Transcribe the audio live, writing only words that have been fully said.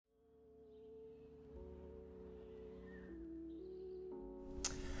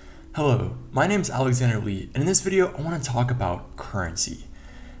Hello, my name is Alexander Lee, and in this video I want to talk about currency.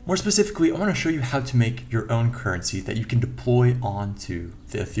 More specifically, I want to show you how to make your own currency that you can deploy onto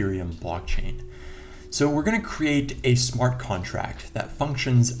the Ethereum blockchain. So we're going to create a smart contract that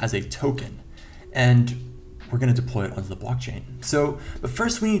functions as a token, and we're going to deploy it onto the blockchain. But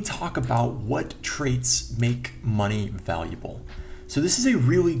first we need to talk about what traits make money valuable. So this is a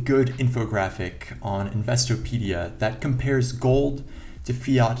really good infographic on Investopedia that compares gold to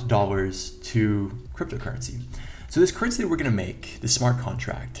fiat dollars to cryptocurrency. So this currency that we're going to make, the smart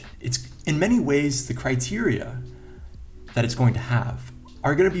contract, it's in many ways the criteria that it's going to have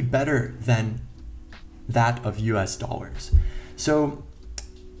are going to be better than that of US dollars. So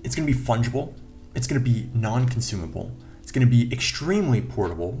it's going to be fungible, it's going to be non-consumable, it's going to be extremely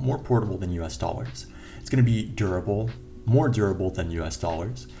portable, more portable than US dollars. It's going to be durable, more durable than US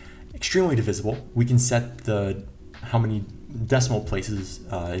dollars, extremely divisible. We can set how many decimal places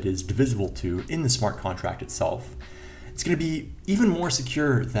it is divisible to in the smart contract itself. It's going to be even more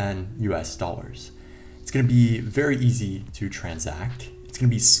secure than US dollars. It's going to be very easy to transact. It's going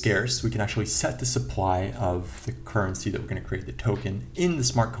to be scarce. We can actually set the supply of the currency that we're going to create, the token, in the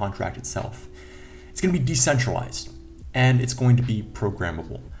smart contract itself. It's going to be decentralized, and it's going to be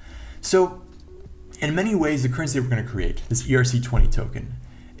programmable. So in many ways, the currency that we're going to create, this ERC-20 token,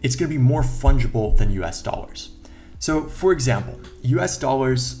 it's going to be more fungible than US dollars. So for example, US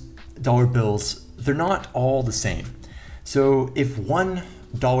dollars, dollar bills, they're not all the same. So if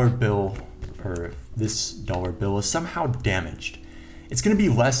 $1 bill, or if this dollar bill is somehow damaged, it's going to be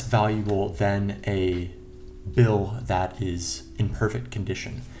less valuable than a bill that is in perfect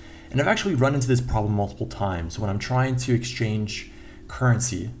condition. And I've actually run into this problem multiple times when I'm trying to exchange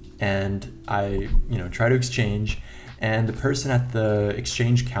currency and I try to exchange, and the person at the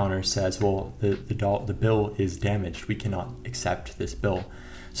exchange counter says, well, the bill is damaged. We cannot accept this bill.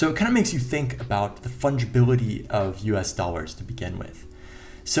 So it kind of makes you think about the fungibility of US dollars to begin with.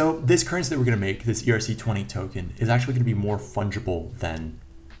 So this currency that we're going to make, this ERC-20 token, is actually going to be more fungible than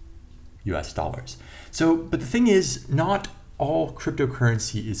US dollars. But the thing is, not all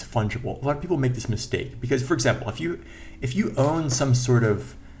cryptocurrency is fungible. A lot of people make this mistake because, for example, if you own some sort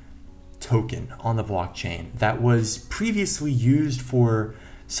of token on the blockchain that was previously used for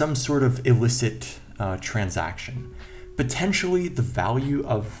some sort of illicit transaction, potentially the value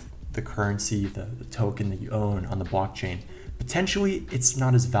of the currency, the token that you own on the blockchain, potentially it's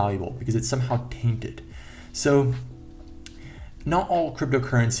not as valuable because it's somehow tainted. So not all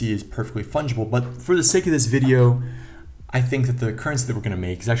cryptocurrency is perfectly fungible, but for the sake of this video, I think that the currency that we're going to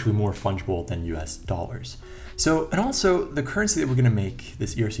make is actually more fungible than US dollars. And also the currency that we're going to make,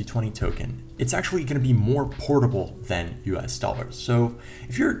 this ERC-20 token, it's actually going to be more portable than US dollars. So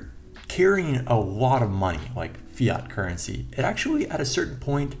if you're carrying a lot of money, like fiat currency, it actually at a certain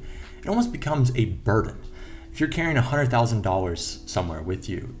point, it almost becomes a burden. If you're carrying $100,000 somewhere with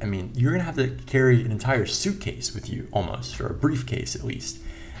you, I mean, you're going to have to carry an entire suitcase with you almost, or a briefcase at least.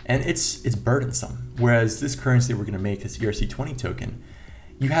 And it's burdensome. Whereas this currency that we're going to make, this ERC-20 token,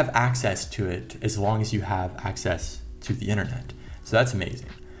 you have access to it as long as you have access to the internet. So that's amazing.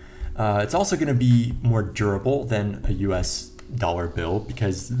 It's also going to be more durable than a US dollar bill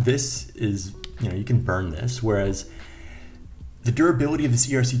because this is, you can burn this, whereas the durability of this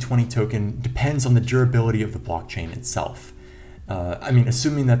ERC-20 token depends on the durability of the blockchain itself. I mean,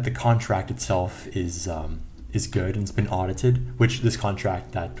 assuming that the contract itself is good and it's been audited, which this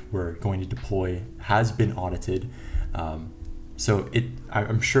contract that we're going to deploy has been audited.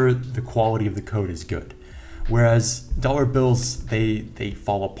 I'm sure the quality of the code is good. Whereas dollar bills, they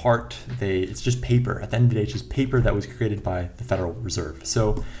fall apart. It's just paper. At the end of the day, it's just paper that was created by the Federal Reserve.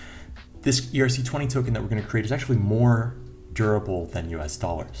 So this ERC-20 token that we're going to create is actually more durable than US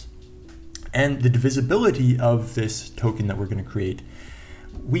dollars. And the divisibility of this token that we're going to create,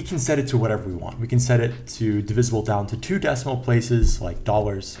 we can set it to whatever we want. We can set it to divisible down to 2 decimal places like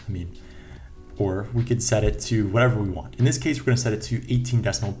dollars, or we could set it to whatever we want. In this case, we're going to set it to 18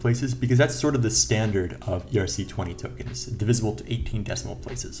 decimal places because that's sort of the standard of ERC-20 tokens, divisible to 18 decimal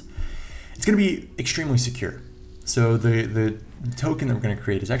places. It's going to be extremely secure. So the token that we're going to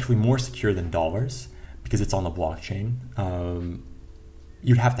create is actually more secure than dollars because it's on the blockchain.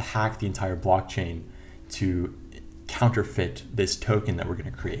 You'd have to hack the entire blockchain to counterfeit this token that we're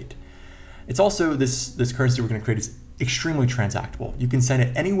going to create. It's also, this currency we're going to create is extremely transactable. You can send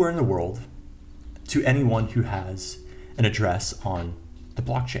it anywhere in the world to anyone who has an address on the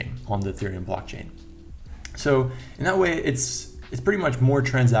blockchain, on the Ethereum blockchain. So in that way, it's pretty much more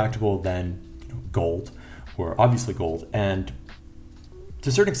transactable than gold, or obviously gold, and to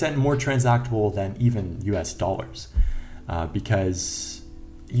a certain extent more transactable than even US dollars, because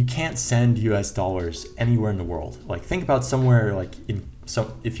you can't send US dollars anywhere in the world. Like think about somewhere like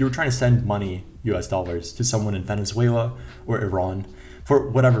if you were trying to send money, US dollars, to someone in Venezuela or Iran, for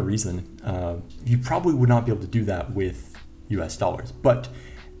whatever reason, you probably would not be able to do that with US dollars. But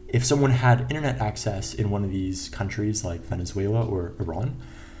if someone had internet access in one of these countries like Venezuela or Iran,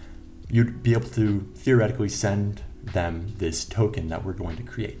 you'd be able to theoretically send them this token that we're going to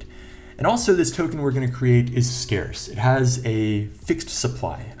create. And also this token we're going to create is scarce. It has a fixed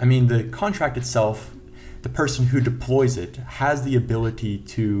supply. I mean, the contract itself, the person who deploys it has the ability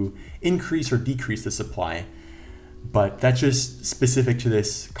to increase or decrease the supply, but that's just specific to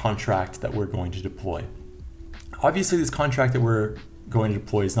this contract that we're going to deploy. Obviously, this contract that we're going to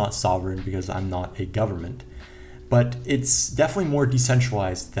deploy is not sovereign because I'm not a government, but it's definitely more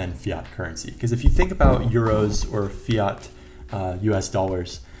decentralized than fiat currency. Because if you think about euros or fiat US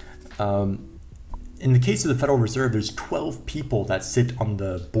dollars, in the case of the Federal Reserve, there's 12 people that sit on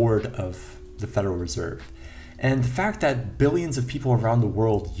the board of the Federal Reserve. And the fact that billions of people around the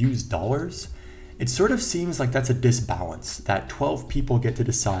world use dollars, it sort of seems like that's a disbalance, that 12 people get to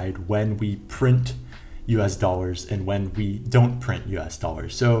decide when we print US dollars and when we don't print US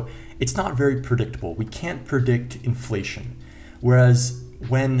dollars. So it's not very predictable. We can't predict inflation. Whereas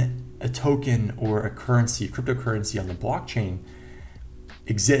when a token or a currency, cryptocurrency on the blockchain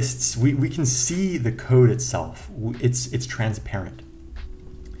exists, we can see the code itself. It's transparent.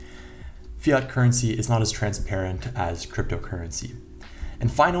 Fiat currency is not as transparent as cryptocurrency.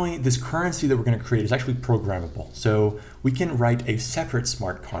 And finally, this currency that we're going to create is actually programmable. So we can write a separate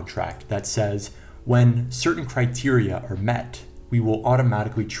smart contract that says when certain criteria are met, we will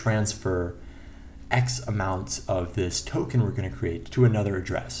automatically transfer X amount of this token we're going to create to another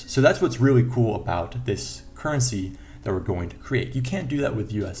address. So that's what's really cool about this currency that we're going to create. You can't do that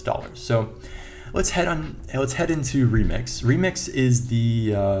with US dollars. So let's head into Remix. Remix is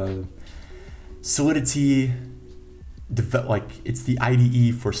the Solidity, it's the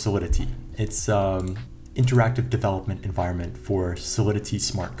IDE for Solidity. It's interactive development environment for Solidity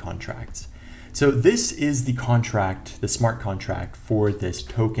smart contracts. So this is the contract, the smart contract for this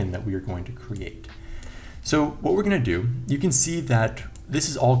token that we are going to create. So what we're going to do, you can see that this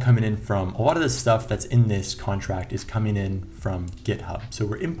is all coming in from, a lot of the stuff that's in this contract is coming in from GitHub. So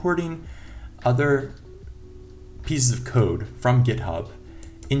we're importing other pieces of code from GitHub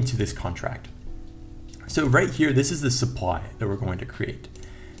into this contract. So right here, this is the supply that we're going to create.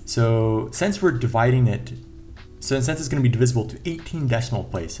 So since we're dividing it, since it's going to be divisible to 18 decimal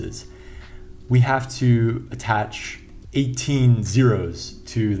places, we have to attach 18 zeros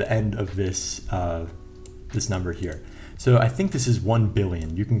to the end of this, this number here. So I think this is 1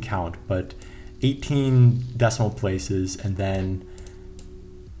 billion, you can count, but 18 decimal places, and then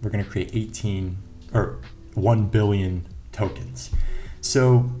we're going to create 1 billion tokens.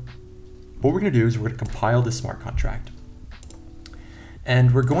 So what we're going to do is we're going to compile this smart contract,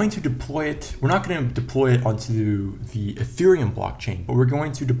 and we're going to deploy it. We're not going to deploy it onto the Ethereum blockchain, but we're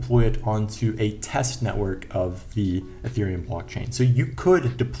going to deploy it onto a test network of the Ethereum blockchain. So you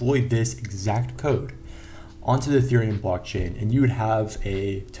could deploy this exact code onto the Ethereum blockchain, and you would have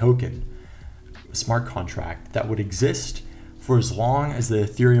a token, a smart contract that would exist for as long as the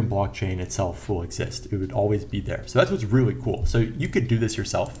Ethereum blockchain itself will exist. It would always be there. So that's what's really cool. So you could do this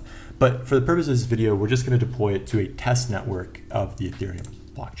yourself, but for the purpose of this video, we're just going to deploy it to a test network of the Ethereum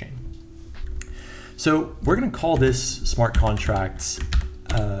blockchain. So we're going to call this smart contract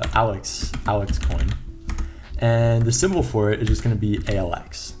Alex coin, and the symbol for it is just going to be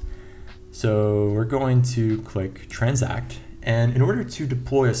ALX. So we're going to click transact, and in order to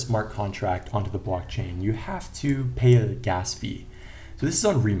deploy a smart contract onto the blockchain, you have to pay a gas fee. So this is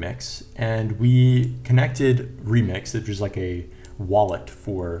on Remix, and we connected Remix, which is like a wallet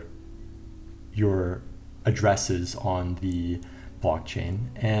for your addresses on the blockchain,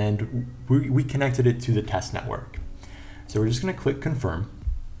 and we connected it to the test network. So we're just going to click confirm,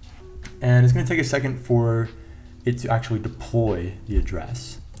 and it's going to take a second for it to actually deploy the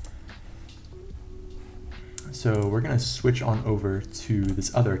address. So we're going to switch on over to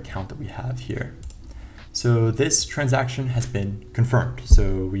this other account that we have here. So this transaction has been confirmed.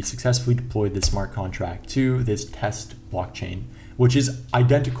 So we successfully deployed this smart contract to this test blockchain, which is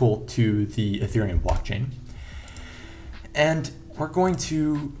identical to the Ethereum blockchain. And we're going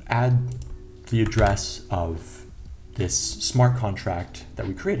to add the address of this smart contract that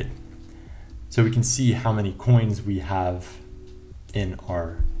we created. So we can see how many coins we have in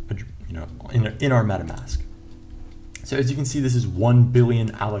our, in our MetaMask. So as you can see, this is 1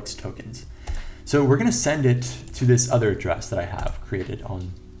 billion Alex tokens. So we're going to send it to this other address that I have created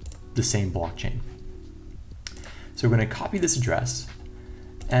on the same blockchain. So we're going to copy this address,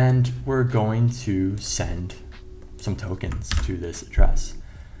 and we're going to send some tokens to this address.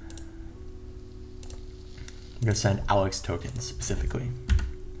 I'm going to send Alex tokens specifically.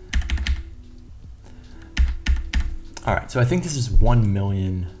 All right, so I think this is 1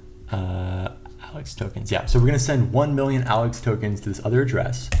 million Alex tokens. Yeah, so we're going to send 1 million Alex tokens to this other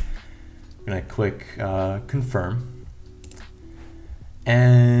address. I'm going to click confirm.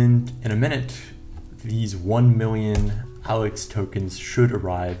 And in a minute, these 1 million Alex tokens should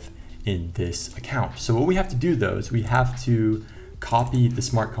arrive in this account. So what we have to do though is we have to copy the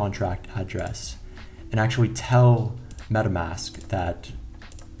smart contract address and actually tell MetaMask that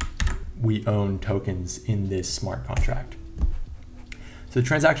we own tokens in this smart contract. So the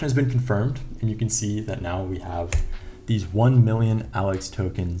transaction has been confirmed, and you can see that now we have these 1 million Alex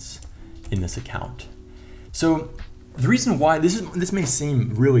tokens in this account. So the reason why this may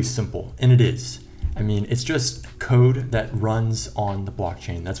seem really simple, and it is. I mean, it's just code that runs on the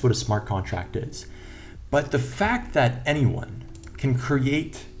blockchain. That's what a smart contract is. But the fact that anyone can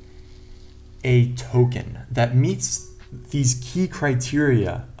create a token that meets these key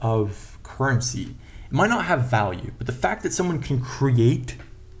criteria of currency, it might not have value, but the fact that someone can create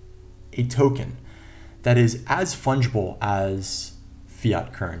a token that is as fungible as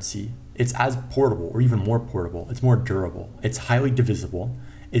fiat currency, it's as portable or even more portable, it's more durable, it's highly divisible,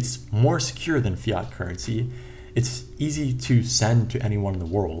 it's more secure than fiat currency, it's easy to send to anyone in the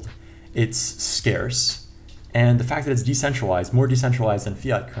world, it's scarce, and the fact that it's decentralized, more decentralized than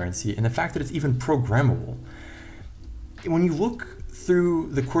fiat currency, and the fact that it's even programmable. When you look through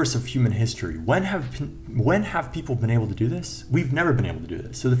the course of human history, when have people been able to do this? We've never been able to do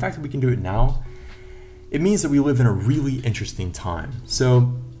this. So the fact that we can do it now, it means that we live in a really interesting time.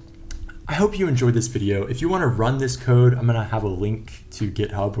 So I hope you enjoyed this video. If you want to run this code, I'm going to have a link to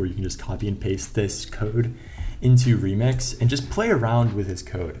GitHub where you can just copy and paste this code into Remix and just play around with this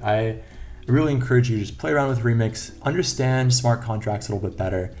code. I really encourage you to just play around with Remix, understand smart contracts a little bit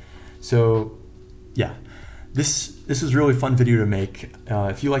better. So yeah, this was a really fun video to make.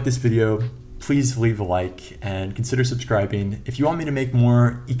 If you like this video, please leave a like and consider subscribing. If you want me to make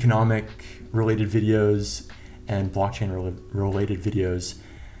more economic related videos and blockchain related videos,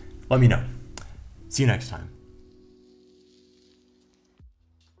 let me know. See you next time.